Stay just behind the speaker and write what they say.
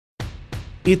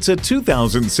It's a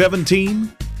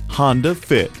 2017 Honda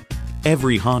Fit.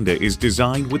 Every Honda is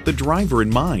designed with the driver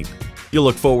in mind. You'll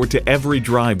look forward to every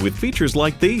drive with features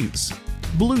like these: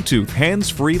 Bluetooth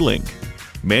hands-free link,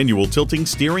 manual tilting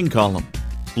steering column,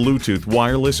 Bluetooth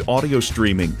wireless audio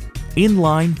streaming,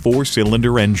 inline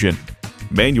 4-cylinder engine,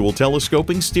 manual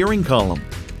telescoping steering column,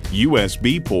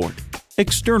 USB port,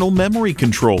 external memory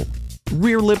control,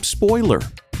 rear lip spoiler,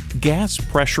 gas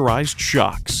pressurized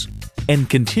shocks, and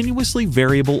continuously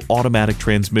variable automatic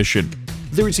transmission.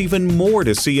 There's even more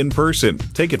to see in person.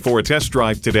 Take it for a test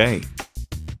drive today.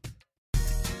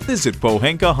 Visit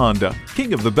Pohanka Honda,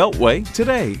 King of the Beltway,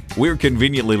 today. We're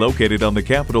conveniently located on the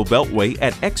Capitol Beltway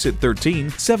at Exit 13,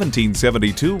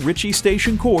 1772 Ritchie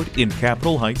Station Court in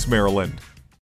Capitol Heights, Maryland.